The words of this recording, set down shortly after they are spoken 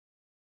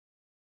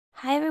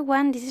Hi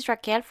everyone, this is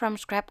Raquel from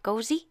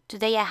scrapcosy.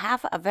 Today I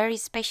have a very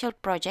special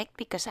project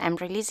because I'm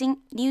releasing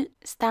new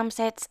stamp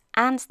sets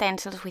and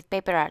stencils with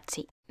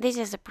PaperArtsy. This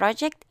is a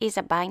project, is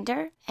a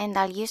binder, and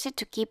I'll use it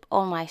to keep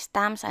all my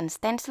stamps and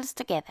stencils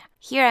together.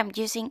 Here I'm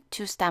using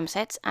 2 stamp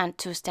sets and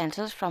 2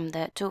 stencils from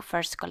the 2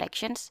 first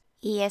collections,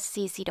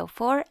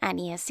 ESC04 and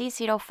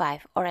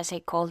ESC05, or as I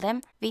call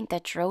them,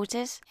 vintage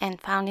roses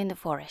and found in the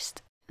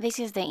forest. This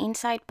is the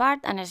inside part,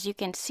 and as you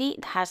can see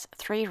it has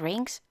 3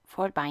 rings,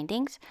 4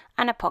 bindings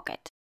and a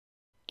pocket.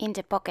 In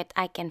the pocket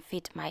I can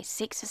fit my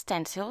 6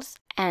 stencils,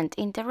 and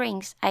in the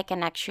rings I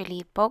can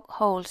actually poke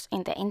holes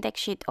in the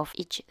index sheet of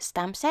each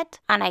stamp set,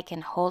 and I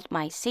can hold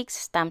my 6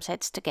 stamp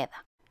sets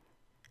together.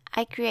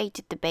 I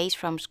created the base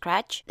from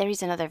scratch. There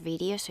is another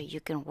video so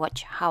you can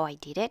watch how I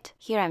did it.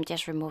 Here I'm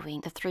just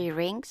removing the 3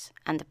 rings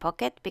and the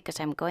pocket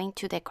because I'm going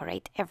to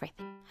decorate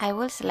everything. I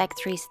will select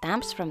 3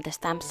 stamps from the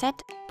stamp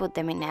set, put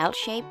them in L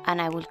shape, and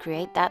I will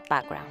create that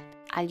background.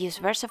 I'll use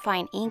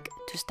VersaFine ink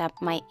to stamp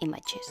my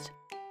images.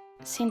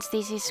 Since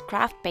this is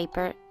craft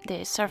paper,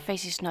 the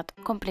surface is not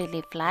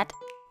completely flat,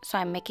 so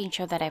I'm making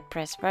sure that I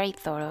press very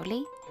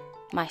thoroughly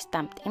my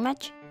stamped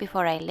image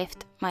before I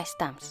lift my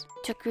stamps.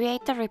 To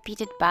create a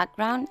repeated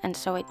background and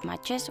so it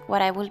matches,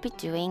 what I will be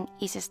doing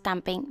is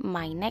stamping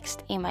my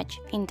next image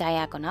in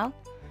diagonal.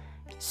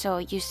 So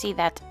you see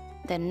that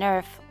the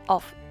nerve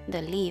of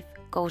the leaf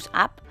goes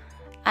up,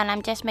 and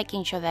I'm just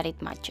making sure that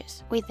it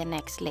matches with the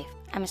next leaf.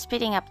 I'm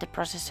speeding up the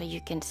process so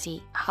you can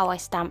see how I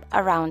stamp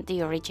around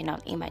the original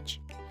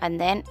image. And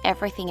then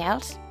everything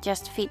else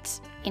just fits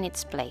in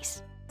its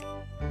place.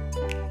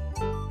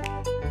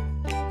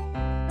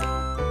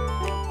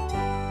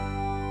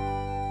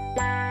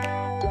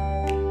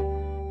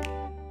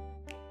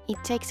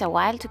 It takes a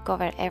while to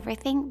cover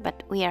everything,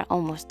 but we are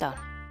almost done.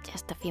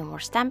 Just a few more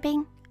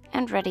stamping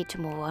and ready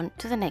to move on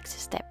to the next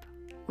step,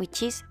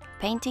 which is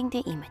painting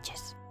the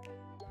images.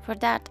 For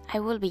that, I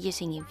will be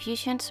using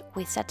infusions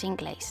with satin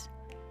glaze.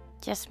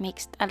 Just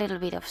mixed a little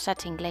bit of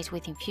satin glaze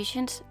with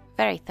infusions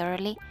very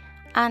thoroughly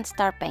and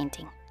start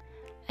painting.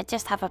 I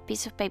just have a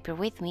piece of paper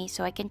with me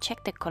so I can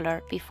check the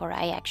color before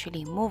I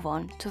actually move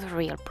on to the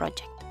real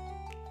project.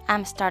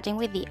 I'm starting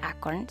with the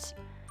acorns,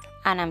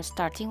 and I'm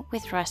starting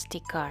with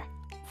rusty car.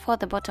 For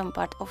the bottom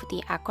part of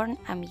the acorn,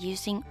 I'm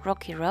using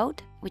Rocky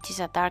Road, which is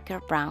a darker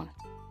brown.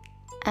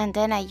 And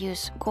then I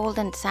use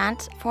golden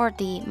sand for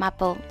the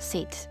maple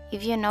seeds.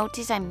 If you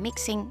notice, I'm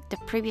mixing the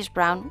previous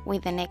brown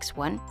with the next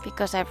one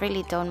because I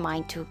really don't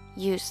mind to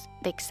use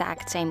the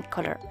exact same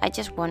color. I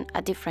just want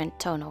a different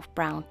tone of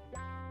brown.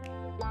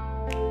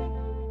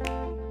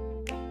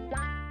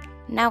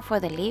 Now for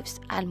the leaves,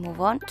 I'll move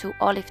on to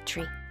olive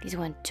tree. This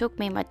one took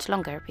me much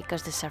longer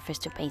because the surface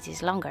to paint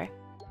is longer,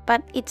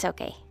 but it's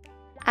okay.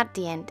 At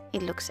the end,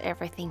 it looks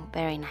everything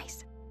very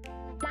nice.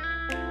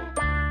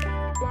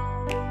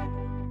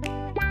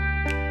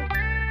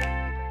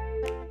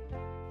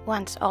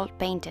 Once all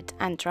painted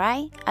and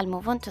dry, I'll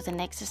move on to the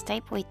next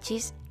step, which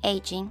is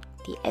aging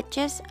the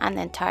edges and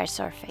the entire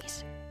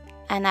surface.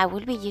 And I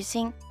will be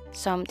using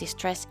some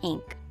distress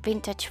ink,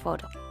 vintage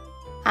photo.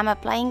 I'm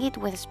applying it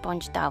with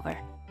sponge dauber,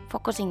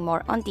 focusing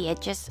more on the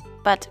edges,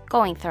 but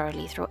going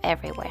thoroughly through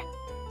everywhere.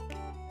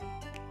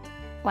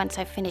 Once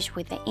I finish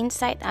with the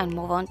inside, I'll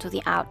move on to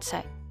the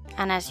outside.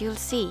 And as you'll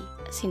see,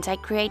 since I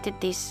created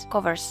these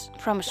covers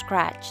from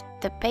scratch,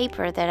 the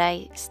paper that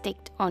I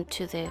sticked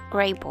onto the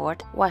grey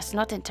board was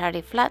not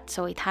entirely flat,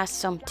 so it has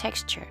some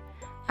texture.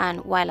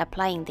 And while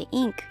applying the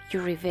ink,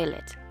 you reveal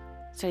it.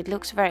 So it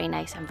looks very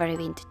nice and very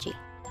vintagey.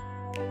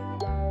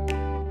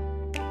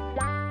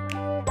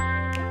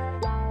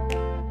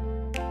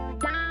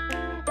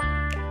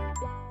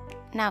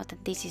 Now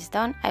that this is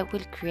done, I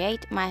will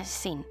create my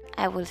scene.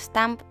 I will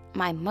stamp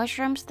my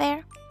mushrooms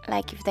there,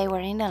 like if they were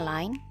in a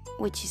line,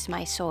 which is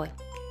my soil.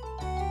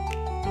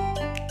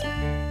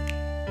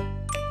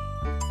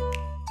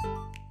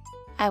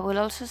 I will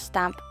also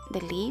stamp the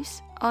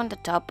leaves on the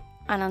top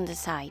and on the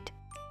side.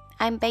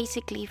 I'm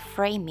basically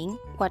framing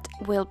what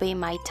will be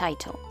my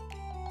title.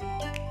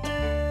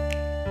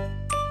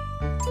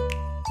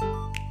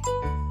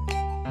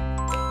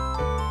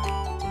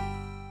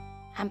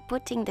 I'm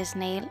putting the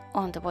snail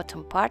on the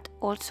bottom part,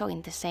 also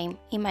in the same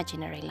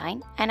imaginary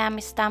line, and I'm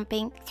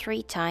stamping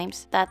 3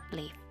 times that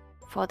leaf.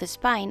 For the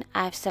spine,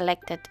 I've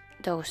selected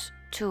those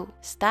 2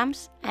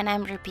 stamps and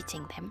I'm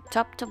repeating them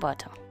top to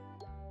bottom.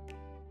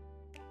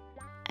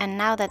 And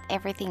now that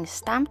everything's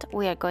stamped,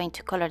 we are going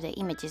to color the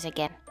images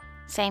again.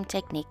 Same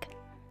technique,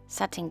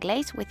 satin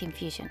glaze with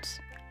infusions.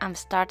 I'm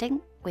starting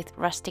with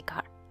rusty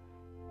car.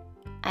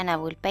 And I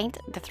will paint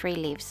the 3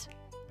 leaves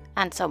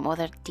and some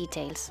other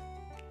details,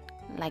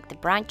 like the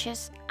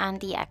branches and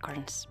the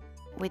acorns.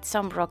 With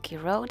some rocky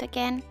road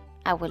again,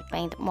 I will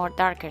paint more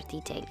darker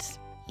details.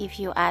 If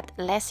you add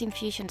less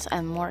infusions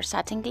and more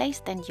satin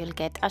glaze, then you'll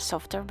get a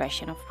softer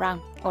version of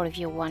brown. Or if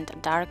you want a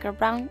darker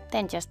brown,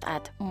 then just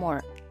add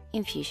more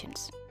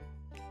infusions.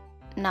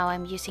 Now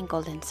I'm using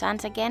golden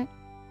sands again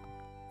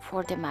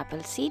for the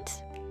maple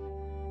seeds.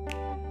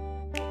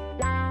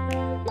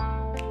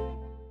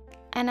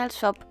 And I'll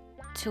swap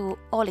to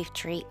olive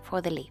tree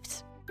for the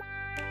leaves.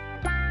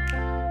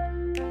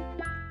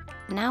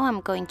 Now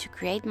I'm going to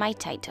create my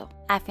title.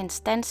 I've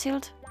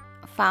stenciled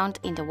found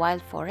in the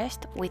wild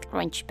forest with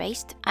grunge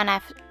paste, and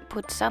I've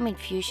put some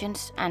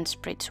infusions and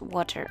spritz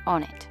water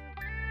on it.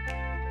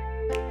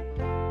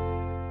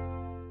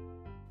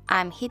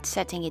 I'm heat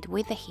setting it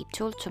with the heat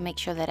tool to make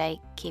sure that I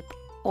keep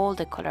all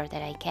the color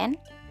that I can.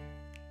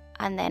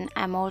 And then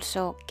I'm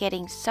also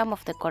getting some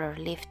of the color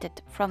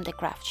lifted from the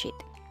craft sheet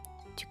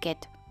to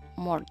get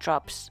more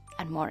drops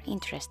and more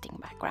interesting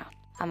background.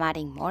 I'm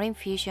adding more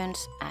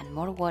infusions and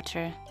more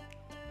water,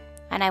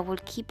 and I will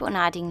keep on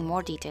adding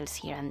more details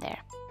here and there.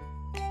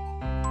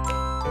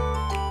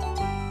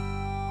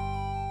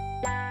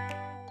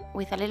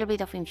 With a little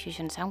bit of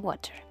infusions and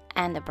water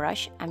and a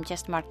brush, I'm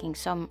just marking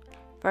some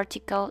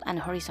vertical and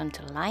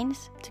horizontal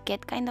lines to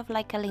get kind of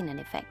like a linen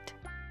effect.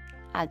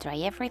 I'll dry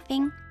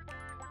everything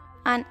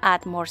and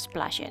add more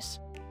splashes.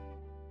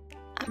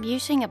 I'm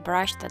using a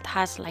brush that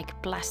has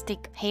like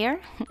plastic hair,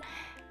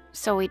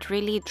 so it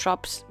really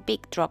drops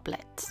big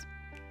droplets.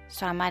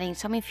 So I'm adding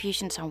some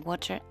infusions and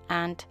water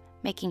and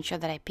making sure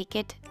that I pick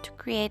it to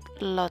create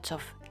lots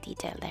of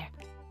detail there.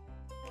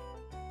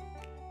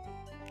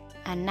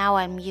 And now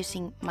I'm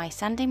using my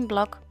sanding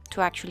block to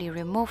actually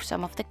remove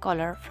some of the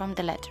color from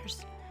the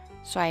letters.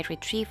 So I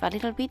retrieve a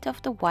little bit of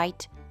the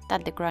white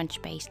that the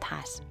grunge paste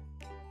has.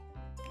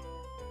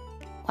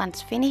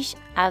 Once finished,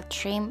 I'll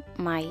trim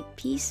my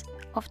piece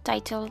of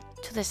title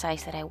to the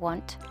size that I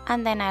want,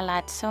 and then I'll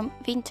add some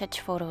vintage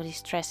photo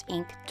distress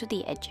ink to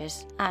the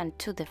edges and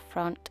to the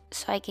front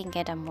so I can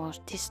get a more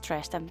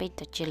distressed and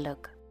vintagey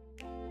look.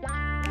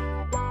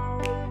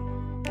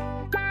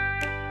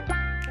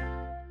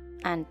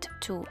 And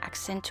to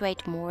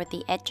accentuate more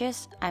the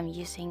edges, I'm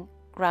using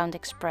ground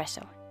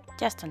espresso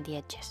just on the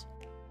edges.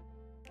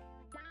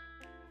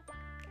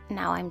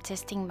 Now I'm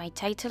testing my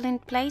title in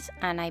place,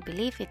 and I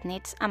believe it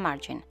needs a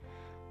margin.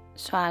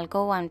 So I'll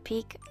go and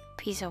pick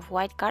a piece of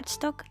white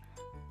cardstock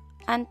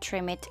and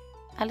trim it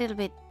a little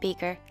bit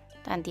bigger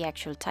than the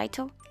actual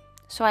title,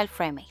 so I'll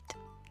frame it.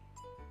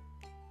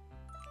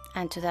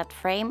 And to that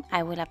frame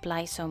I will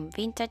apply some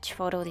vintage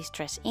photo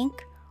distress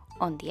ink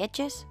on the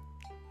edges,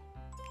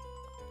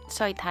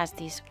 so it has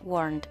this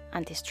worn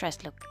and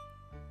distressed look,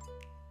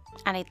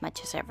 and it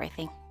matches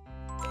everything.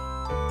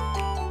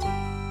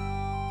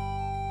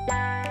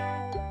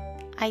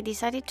 I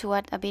decided to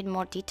add a bit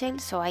more detail,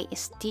 so I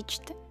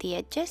stitched the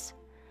edges,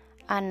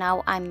 and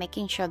now I'm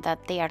making sure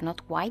that they are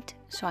not white,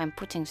 so I'm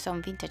putting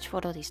some vintage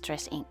photo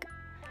distress ink.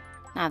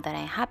 Now that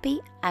I'm happy,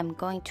 I'm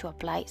going to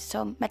apply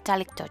some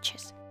metallic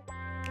touches.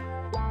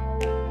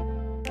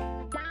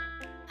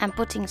 I'm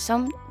putting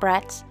some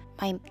brads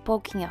by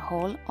poking a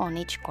hole on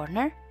each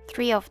corner.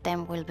 3 of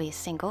them will be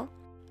single,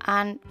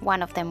 and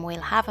 1 of them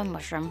will have a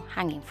mushroom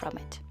hanging from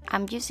it.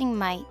 I'm using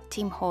my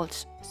Tim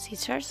Holtz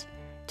scissors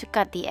to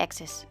cut the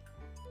excess.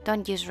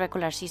 Don't use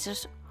regular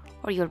scissors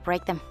or you'll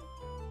break them.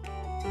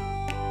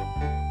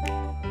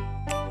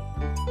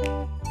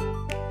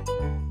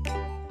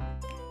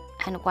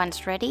 And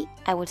once ready,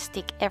 I will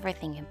stick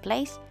everything in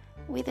place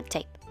with the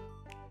tape.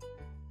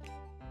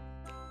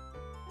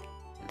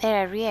 There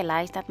I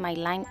realized that my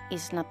line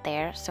is not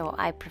there, so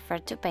I prefer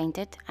to paint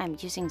it. I'm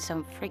using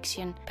some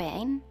friction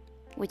paint,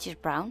 which is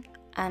brown,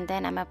 and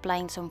then I'm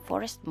applying some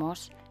forest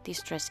moss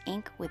distress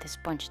ink with a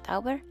sponge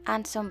dauber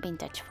and some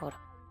vintage photo.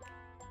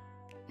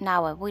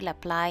 Now I will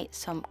apply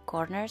some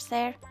corners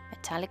there,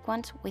 metallic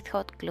ones, with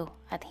hot glue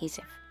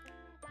adhesive.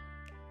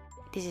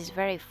 This is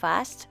very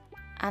fast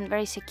and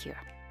very secure.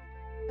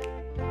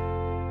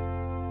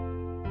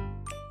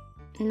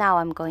 Now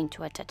I'm going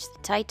to attach the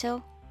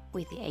title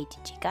with the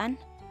ATG gun,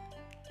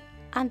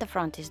 and the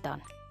front is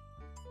done.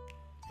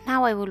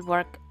 Now I will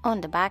work on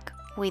the back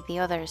with the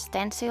other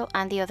stencil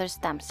and the other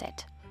stamp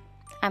set.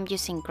 I'm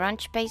using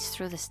grunge paste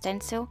through the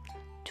stencil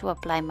to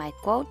apply my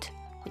quote,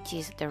 which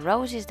is "The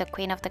rose is the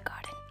queen of the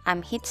garden."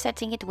 I'm heat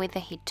setting it with the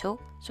heat tool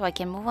so I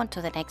can move on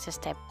to the next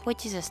step,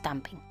 which is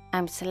stamping.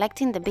 I'm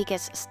selecting the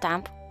biggest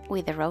stamp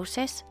with the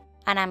roses,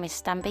 and I'm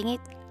stamping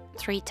it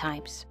 3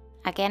 times.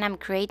 Again, I'm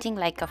creating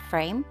like a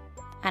frame,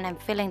 and I'm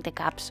filling the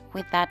gaps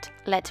with that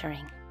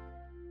lettering.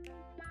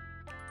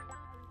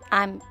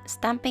 I'm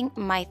stamping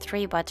my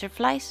 3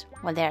 butterflies,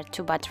 well, there are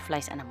 2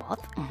 butterflies and a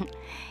moth,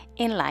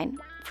 in line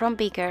from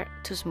bigger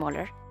to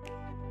smaller.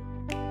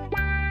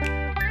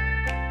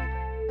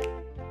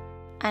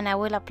 And I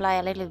will apply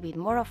a little bit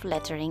more of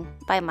lettering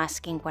by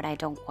masking what I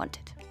don't want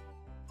it.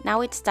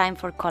 Now it's time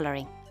for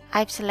coloring.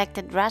 I've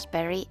selected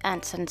Raspberry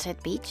and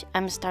Sunset Beach.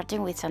 I'm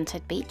starting with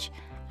Sunset Beach,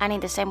 and in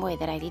the same way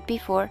that I did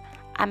before,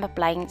 I'm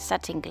applying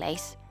satin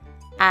glaze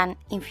and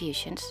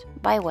infusions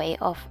by way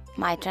of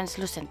my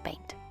translucent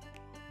paint.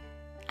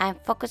 I'm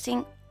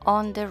focusing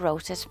on the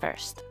roses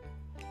first,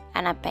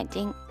 and I'm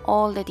painting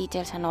all the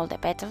details and all the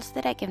petals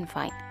that I can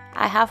find.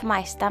 I have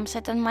my stamp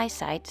set on my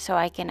side, so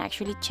I can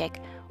actually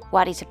check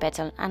what is a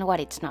petal and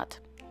what it's not.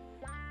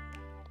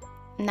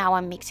 Now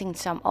I'm mixing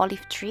some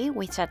olive tree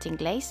with satin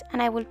glaze,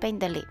 and I will paint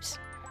the leaves.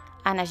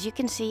 And as you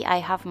can see, I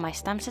have my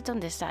stamp set on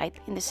the side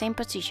in the same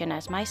position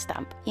as my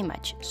stamp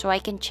image, so I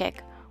can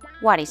check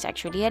what is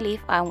actually a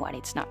leaf and what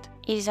it's not.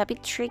 It is a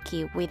bit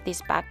tricky with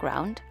this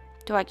background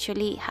to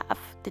actually have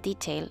the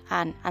detail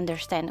and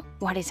understand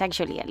what is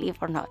actually a leaf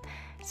or not.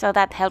 So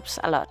that helps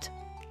a lot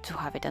to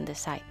have it on the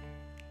side.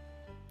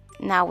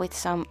 Now with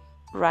some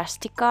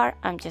rustic art,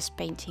 I'm just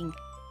painting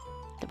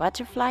the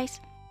butterflies.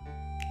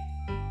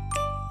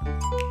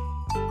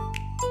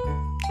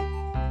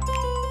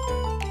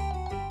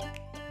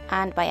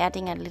 And by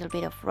adding a little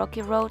bit of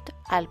rocky road,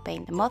 I'll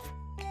paint the moth.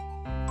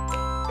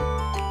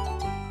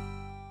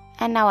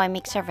 And now I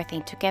mix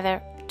everything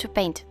together to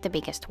paint the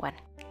biggest one.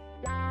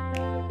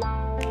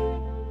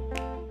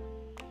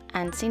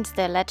 And since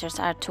the letters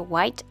are too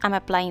white, I'm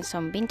applying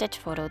some vintage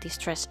photo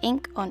distress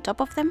ink on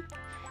top of them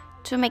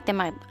to make them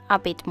a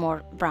bit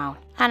more brown.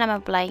 And I'm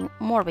applying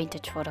more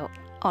vintage photo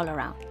all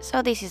around.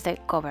 So this is the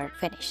cover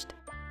finished.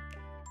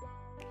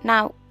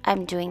 Now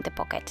I'm doing the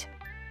pocket.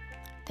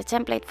 The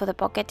template for the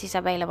pocket is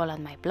available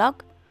on my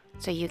blog,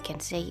 so you can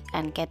see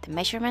and get the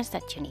measurements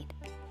that you need.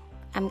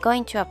 I'm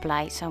going to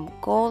apply some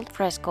gold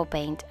fresco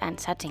paint and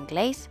satin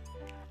glaze,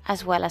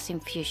 as well as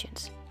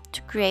infusions,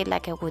 to create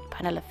like a wood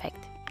panel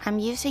effect. I'm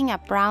using a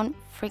brown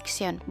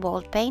friction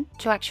ball paint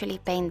to actually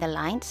paint the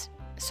lines,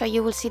 so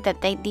you will see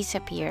that they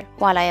disappear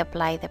while I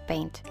apply the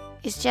paint.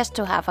 It's just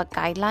to have a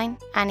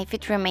guideline, and if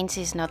it remains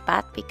it's not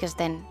bad, because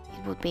then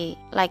it would be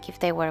like if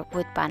they were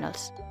wood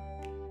panels.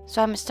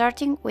 So I'm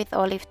starting with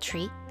olive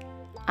tree,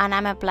 and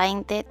I'm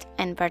applying it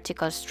in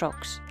vertical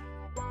strokes.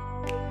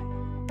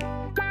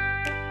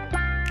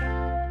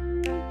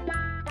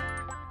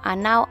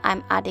 And now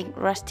I'm adding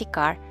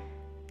rustic-art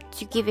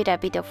to give it a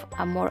bit of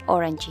a more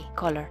orangey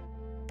color.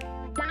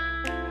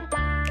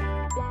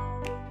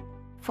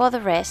 For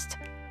the rest,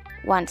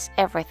 once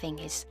everything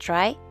is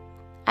dry,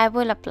 I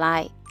will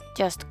apply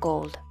just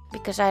gold,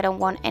 because I don't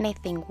want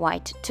anything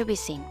white to be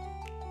seen.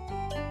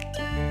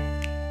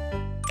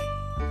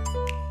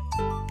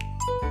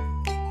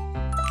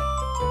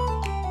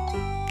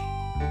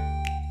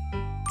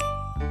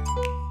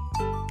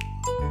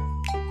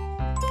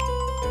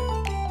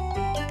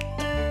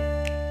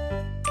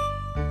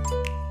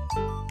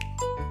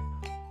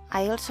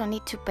 I also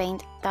need to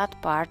paint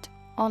that part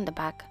on the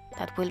back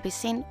that will be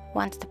seen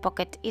once the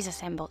pocket is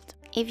assembled.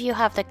 If you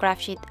have the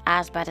craft sheet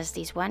as bad as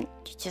this one,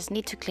 you just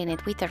need to clean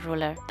it with a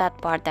ruler, that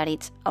part that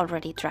it's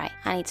already dry,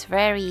 and it's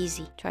very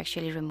easy to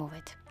actually remove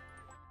it.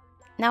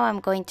 Now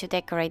I'm going to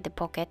decorate the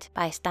pocket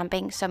by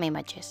stamping some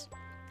images.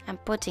 I'm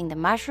putting the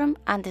mushroom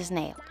and the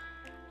snail,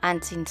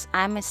 and since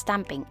I'm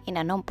stamping in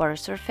a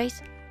non-porous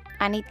surface,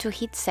 I need to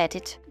heat set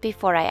it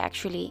before I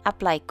actually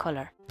apply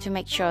color to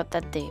make sure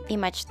that the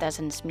image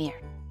doesn't smear.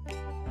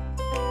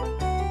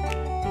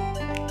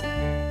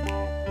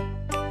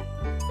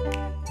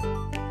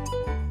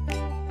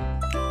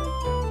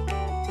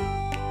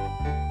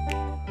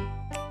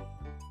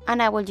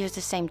 And I will use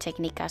the same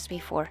technique as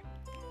before,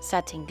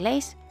 satin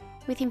glaze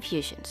with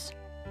infusions.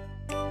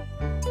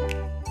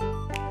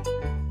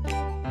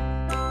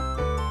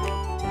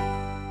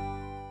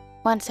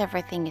 Once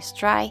everything is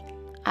dry,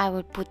 I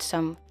will put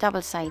some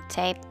double-sided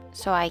tape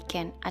so I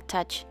can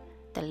attach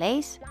the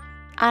lace,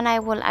 and I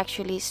will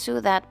actually sew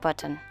that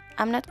button.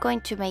 I'm not going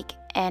to make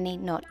any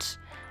knots.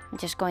 I'm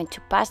just going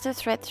to pass the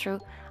thread through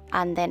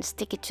and then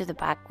stick it to the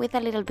back with a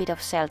little bit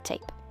of cell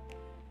tape.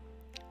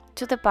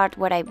 To the part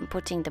where I'm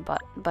putting the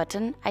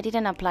button, I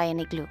didn't apply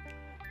any glue,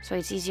 so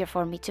it's easier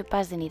for me to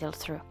pass the needle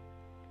through.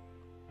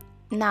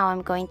 Now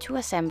I'm going to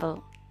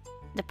assemble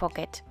the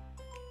pocket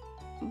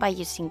by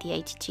using the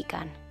ATG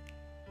gun.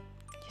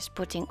 Just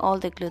putting all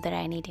the glue that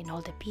I need in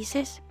all the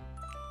pieces,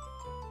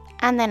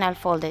 and then I'll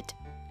fold it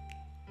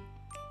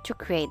to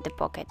create the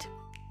pocket.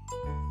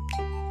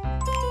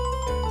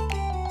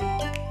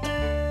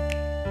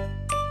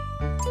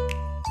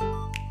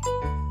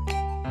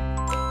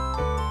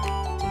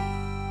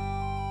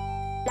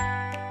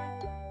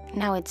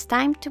 Now it's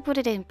time to put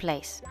it in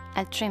place.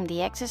 I'll trim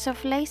the excess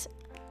of lace,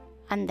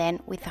 and then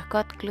with a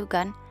hot glue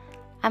gun,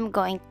 I'm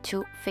going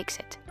to fix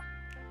it.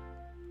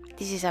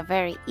 This is a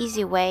very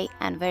easy way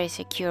and very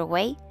secure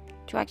way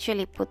to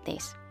actually put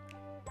this.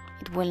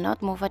 It will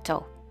not move at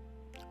all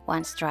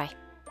once dry,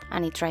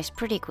 and it dries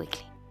pretty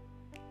quickly.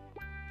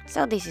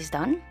 So this is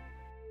done.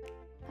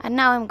 And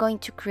now I'm going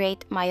to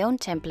create my own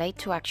template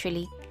to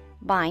actually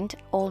bind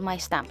all my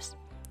stamps.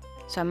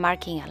 So I'm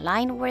marking a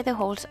line where the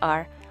holes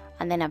are,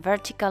 and then a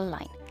vertical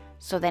line,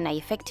 so then I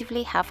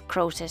effectively have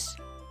crosses,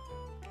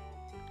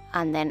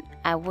 and then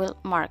I will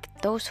mark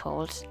those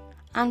holes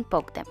and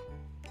poke them.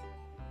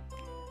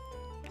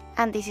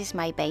 And this is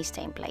my base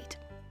template,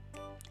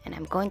 and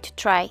I'm going to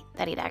try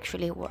that it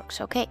actually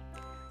works okay.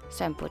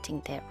 So I'm putting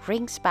the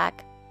rings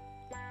back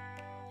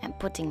and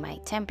putting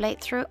my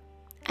template through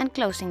and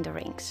closing the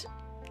rings,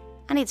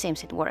 and it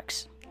seems it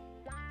works.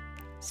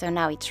 So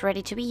now it's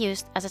ready to be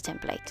used as a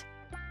template.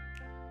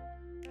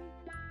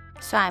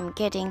 So I'm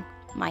getting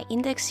my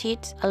index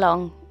sheet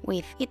along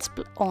with its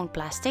own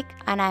plastic,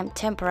 and I'm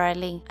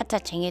temporarily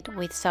attaching it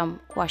with some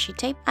washi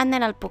tape, and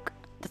then I'll poke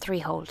the 3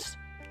 holes.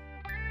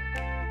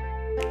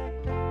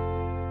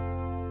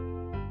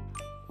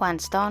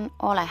 Once done,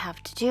 all I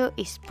have to do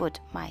is put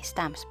my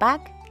stamps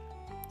back,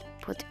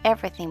 put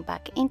everything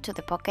back into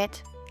the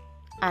pocket,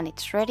 and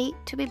it's ready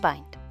to be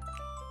bound.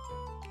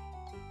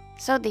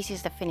 So this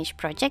is the finished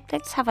project.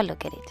 Let's have a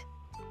look at it.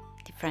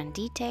 Different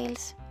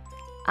details,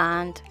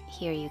 and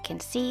here you can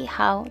see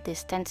how the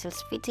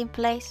stencils fit in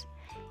place.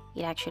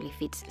 It actually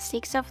fits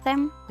 6 of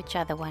them, which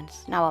are the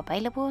ones now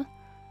available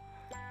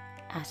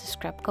as a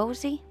scrap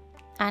cozy.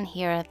 And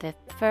here are the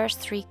first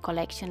 3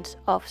 collections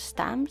of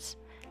stamps,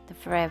 the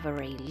Forever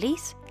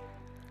release,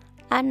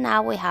 and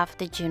now we have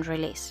the June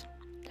release,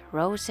 the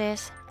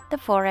roses, the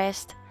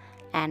forest,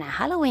 and a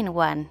Halloween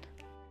one.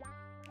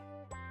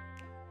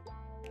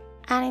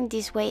 And in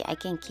this way I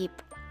can keep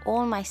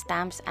all my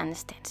stamps and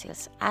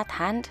stencils at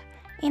hand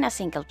in a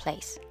single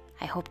place.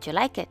 I hope you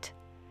like it.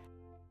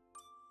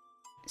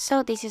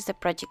 So this is the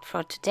project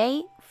for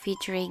today,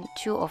 featuring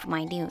 2 of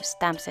my new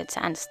stamp sets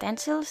and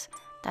stencils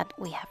that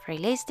we have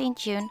released in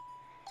June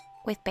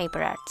with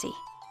PaperArtsy.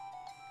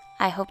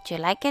 I hope you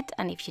like it,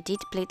 and if you did,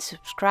 please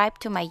subscribe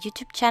to my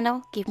YouTube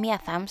channel, give me a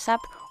thumbs up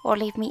or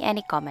leave me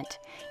any comment.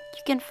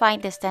 You can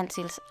find the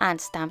stencils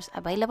and stamps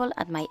available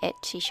at my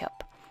Etsy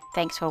shop.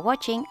 Thanks for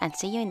watching and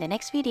see you in the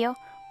next video.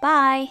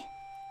 Bye!